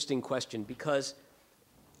and interesting question, because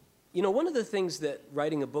You know, one of the things that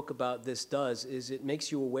writing a book about this does is it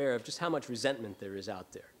makes you aware of just how much resentment there is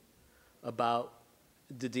out there about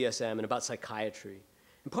the DSM and about psychiatry.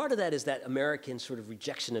 And part of that is that American sort of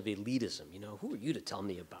rejection of elitism. You know, who are you to tell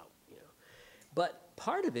me about? You know, but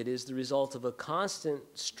part of it is the result of a constant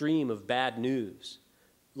stream of bad news,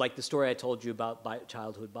 like the story I told you about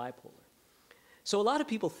childhood bipolar. So a lot of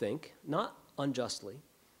people think, not unjustly,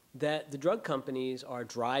 that the drug companies are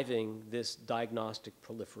driving this diagnostic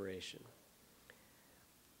proliferation.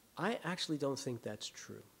 I actually don't think that's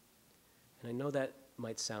true. And I know that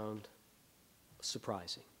might sound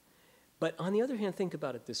surprising. But on the other hand, think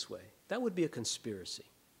about it this way. That would be a conspiracy.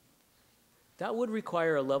 That would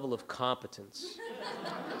require a level of competence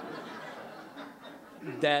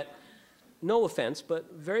that, no offense,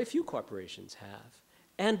 but very few corporations have.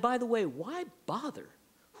 And by the way, why bother?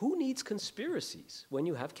 Who needs conspiracies when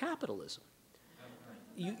you have capitalism?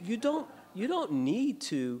 You don't need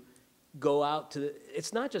to go out to,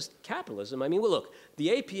 it's not just capitalism. I mean, well, look,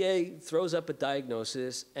 the APA throws up a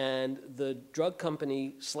diagnosis and the drug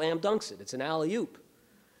company slam dunks it. It's an alley-oop.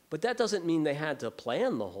 But that doesn't mean they had to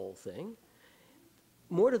plan the whole thing.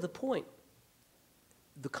 More to the point,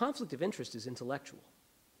 the conflict of interest is intellectual.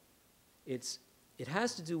 It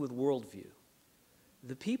has to do with worldview.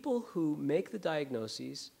 The people who make the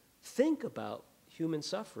diagnoses think about human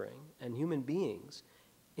suffering and human beings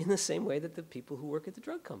in the same way that the people who work at the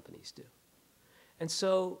drug companies do. And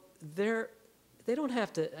so they don't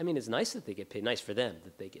have to, I mean, it's nice that they get paid, nice for them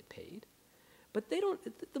that they get paid, but they don't,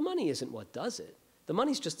 the money isn't what does it. The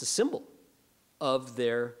money's just a symbol of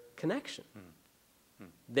their connection.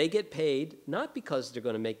 They get paid not because they're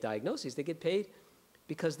going to make diagnoses, they get paid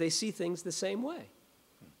because they see things the same way.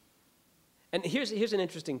 And here's an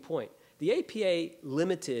interesting point. The APA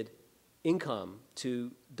limited income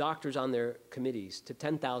to doctors on their committees to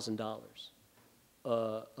 $10,000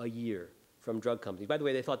 a year from drug companies. By the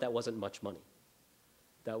way, they thought that wasn't much money.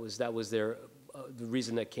 That was their the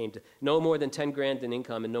reason that came to no more than 10 grand in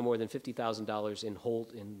income and no more than $50,000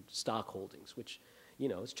 in stock holdings, which, you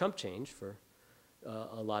know, is chump change for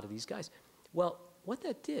a lot of these guys. Well, what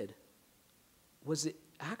that did was it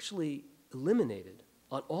actually eliminated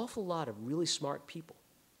an awful lot of really smart people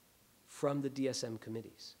from the DSM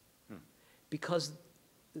committees. Because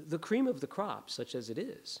the cream of the crop, such as it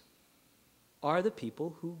is, are the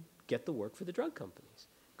people who get the work for the drug companies.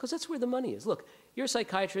 Because that's where the money is. Look, you're a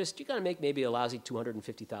psychiatrist, you're gonna make maybe a lousy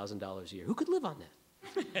 $250,000 a year. Who could live on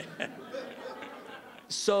that?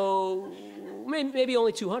 So maybe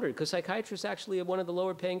only 200, because psychiatrists actually are one of the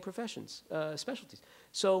lower paying professions, specialties.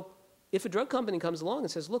 So if a drug company comes along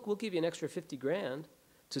and says, look, we'll give you an extra 50 grand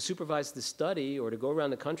to supervise the study or to go around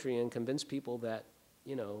the country and convince people that,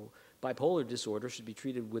 you know, bipolar disorder should be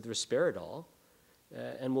treated with risperidol,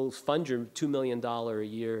 and we'll fund your $2 million a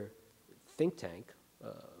year think tank,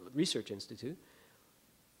 research institute,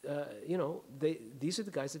 you know, these are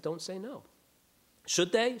the guys that don't say no.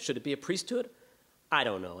 Should they? Should it be a priesthood? I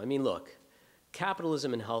don't know. I mean, look,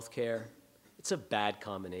 capitalism and healthcare, it's a bad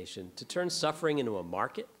combination. To turn suffering into a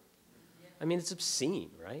market, I mean, it's obscene,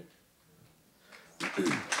 right?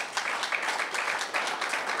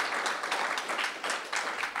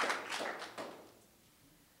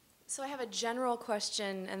 So I have a general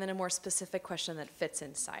question and then a more specific question that fits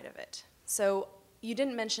inside of it. So you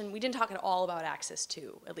didn't mention, we didn't talk at all about Axis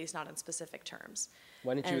 2, at least not in specific terms.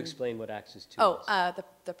 Why don't you explain what Axis 2 is? Oh,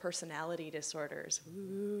 the personality disorders.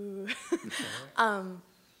 Ooh.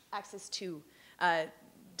 Axis 2,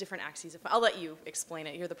 different axes. I'll let you explain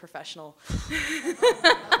it. You're the professional.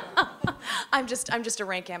 I'm just a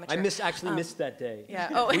rank amateur. I actually missed that day. Yeah.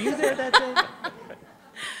 Oh. Were you there that day?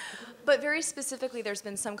 But very specifically, there's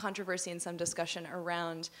been some controversy and some discussion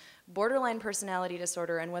around borderline personality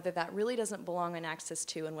disorder and whether that really doesn't belong in Axis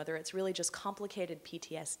 2 and whether it's really just complicated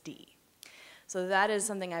PTSD. So that is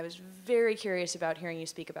something I was very curious about hearing you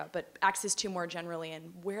speak about, but Axis 2 more generally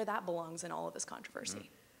and where that belongs in all of this controversy.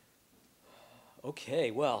 Okay,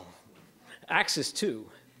 well, Axis 2,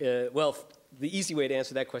 well, the easy way to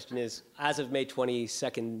answer that question is, as of May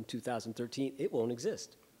 22nd, 2013, it won't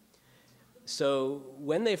exist. So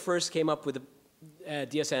when they first came up with the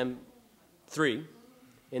DSM-3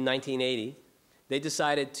 in 1980, they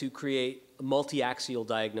decided to create a multi-axial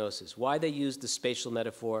diagnosis. Why they used the spatial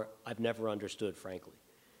metaphor, I've never understood, frankly.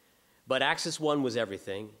 But Axis 1 was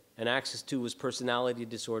everything, and Axis 2 was personality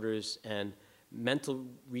disorders and mental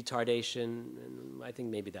retardation, and I think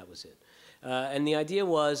maybe that was it. And the idea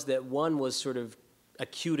was that one was sort of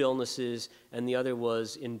acute illnesses, and the other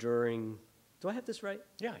was enduring. Do I have this right?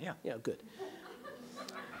 Yeah. Yeah, good.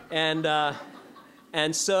 And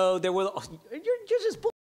so there were. You're just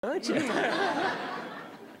bull, aren't you?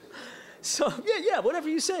 So, yeah, whatever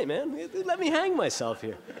you say, man. Let me hang myself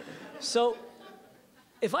here. So,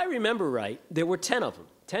 if I remember right, there were 10 of them.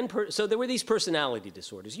 So there were these personality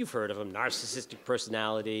disorders. You've heard of them: narcissistic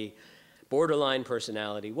personality, borderline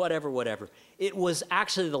personality, whatever. It was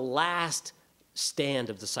actually the last stand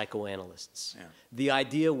of the psychoanalysts. Yeah. The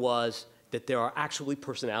idea was that there are actually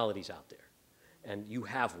personalities out there, and you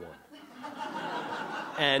have one.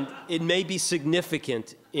 And it may be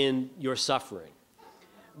significant in your suffering.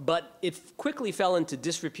 But it quickly fell into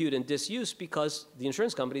disrepute and disuse because the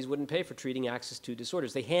insurance companies wouldn't pay for treating Axis II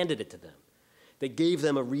disorders. They handed it to them. They gave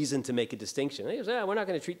them a reason to make a distinction. They said, we're not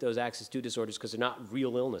going to treat those Axis II disorders because they're not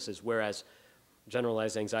real illnesses, whereas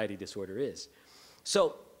generalized anxiety disorder is.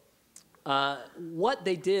 So what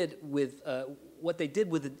they did in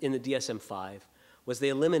the DSM-5 was they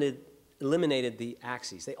eliminated the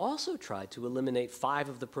axes. They also tried to eliminate 5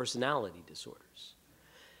 of the personality disorders.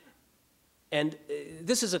 And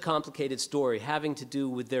this is a complicated story having to do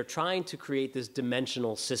with they're trying to create this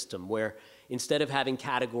dimensional system where instead of having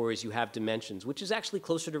categories, you have dimensions, which is actually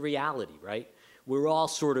closer to reality, right? We're all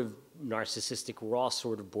sort of narcissistic, we're all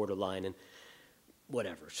sort of borderline and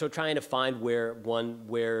whatever. So trying to find where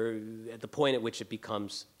at the point at which it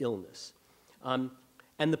becomes illness. And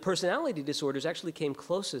the personality disorders actually came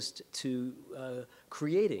closest to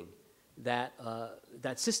creating that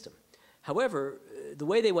system. However, the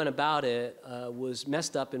way they went about it was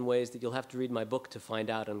messed up in ways that you'll have to read my book to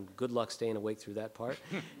find out, and good luck staying awake through that part.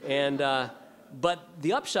 But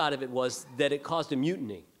the upshot of it was that it caused a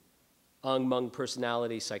mutiny among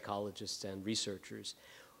personality psychologists and researchers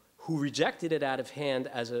who rejected it out of hand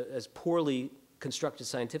as poorly constructed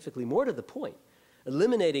scientifically. More to the point,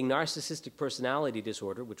 eliminating narcissistic personality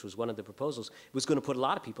disorder, which was one of the proposals, was going to put a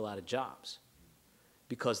lot of people out of jobs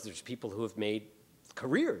because there's people who have made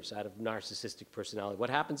careers out of narcissistic personality. What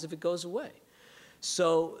happens if it goes away?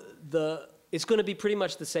 So it's going to be pretty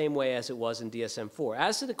much the same way as it was in DSM-4.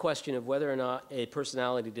 As to the question of whether or not a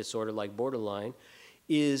personality disorder like borderline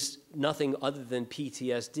is nothing other than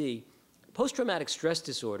PTSD, post-traumatic stress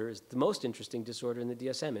disorder is the most interesting disorder in the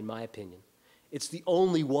DSM, in my opinion. It's the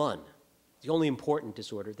only one, the only important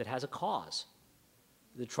disorder that has a cause,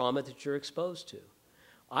 the trauma that you're exposed to.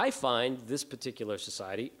 I find this particular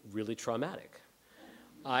society really traumatic.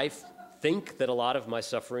 I think that a lot of my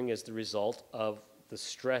suffering is the result of the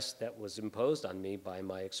stress that was imposed on me by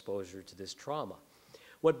my exposure to this trauma.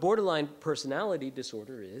 What borderline personality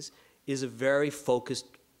disorder is a very focused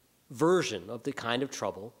version of the kind of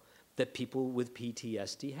trouble that people with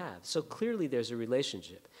PTSD have. So clearly there's a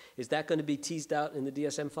relationship. Is that going to be teased out in the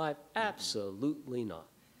DSM-5? Absolutely not.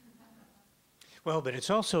 Well, but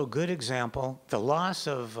it's also a good example. The loss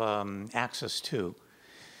of Axis II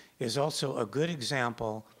is also a good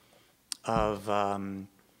example of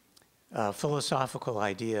a philosophical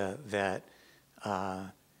idea that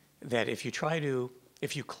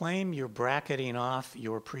if you claim you're bracketing off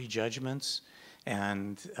your prejudgments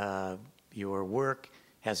and your work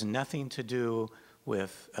has nothing to do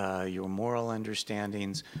with your moral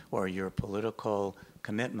understandings or your political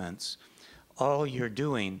commitments, all you're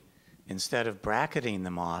doing, instead of bracketing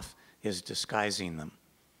them off, is disguising them.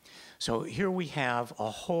 So here we have a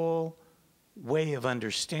whole way of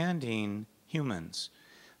understanding humans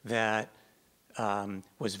that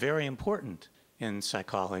was very important in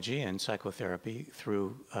psychology and psychotherapy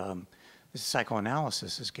through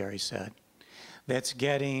psychoanalysis, as Gary said, that's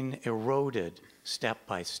getting eroded step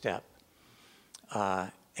by step.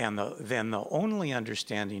 And then the only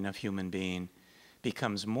understanding of human being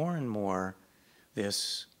becomes more and more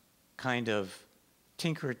this kind of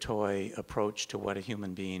tinker toy approach to what a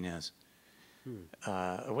human being is.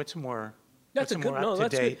 What's more up to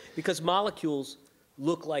date? Because molecules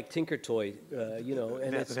look like tinker toy,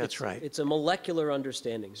 and that's right. It's a molecular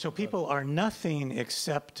understanding. So people are nothing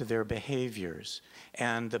except their behaviors,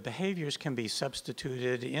 and the behaviors can be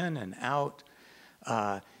substituted in and out,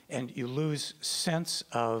 and you lose sense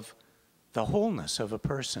of the wholeness of a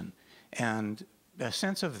person and a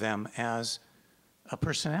sense of them as a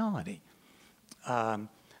personality.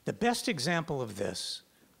 The best example of this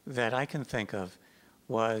that I can think of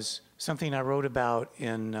was something I wrote about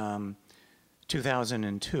in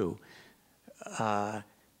 2002,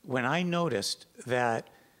 when I noticed that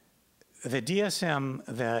the DSM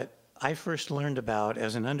that I first learned about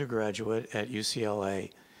as an undergraduate at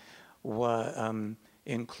UCLA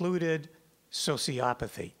included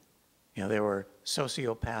sociopathy. You know, there were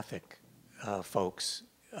sociopathic folks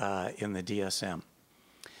in the DSM.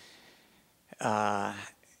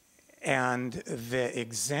 And the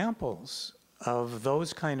examples of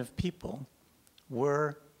those kind of people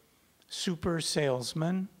were super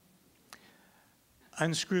salesmen,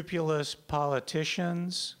 unscrupulous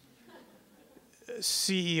politicians,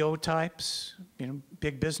 CEO types, you know,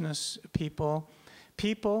 big business people.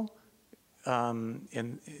 People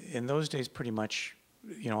in those days, pretty much,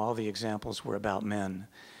 you know, all the examples were about men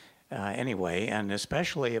anyway, and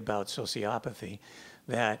especially about sociopathy,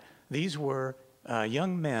 that these were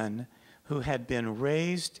young men who had been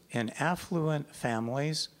raised in affluent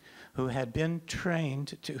families, who had been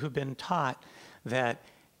trained, who'd been taught that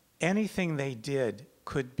anything they did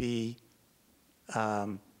could be,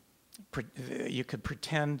 you could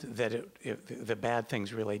pretend that the bad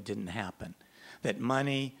things really didn't happen, that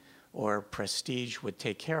money or prestige would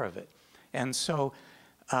take care of it. And so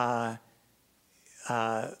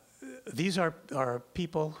these are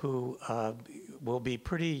people who will be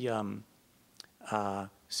pretty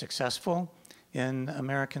successful in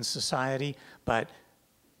American society, but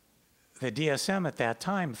the DSM at that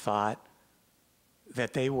time thought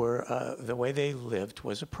that they were, the way they lived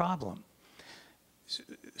was a problem.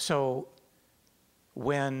 So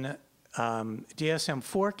when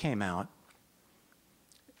DSM-4 came out,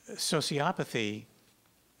 sociopathy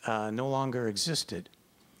no longer existed.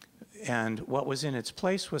 And what was in its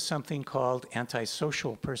place was something called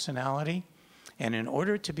antisocial personality. And in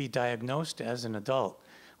order to be diagnosed as an adult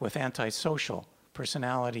with antisocial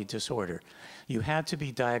personality disorder, you had to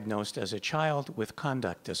be diagnosed as a child with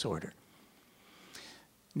conduct disorder.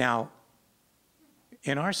 Now,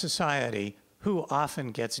 in our society, who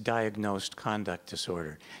often gets diagnosed conduct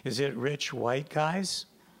disorder? Is it rich white guys?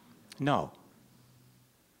 No.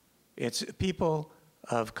 It's people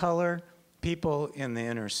of color, people in the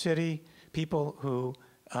inner city, people who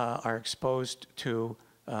are exposed to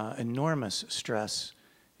enormous stress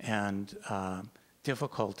and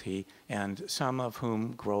difficulty, and some of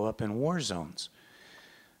whom grow up in war zones.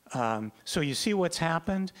 So you see what's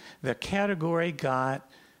happened? The category got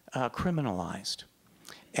criminalized.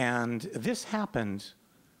 And this happened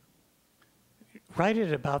right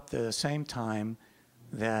at about the same time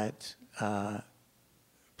that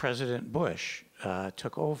President Bush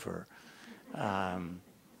took over,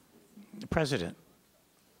 president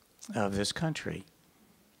of this country.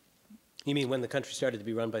 You mean when the country started to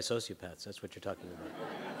be run by sociopaths? That's what you're talking about.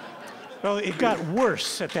 Well, it got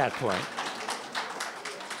worse at that point.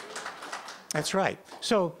 That's right.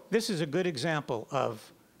 So this is a good example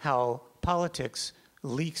of how politics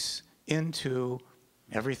leaks into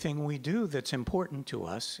everything we do that's important to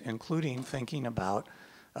us, including thinking about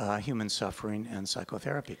human suffering and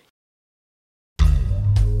psychotherapy.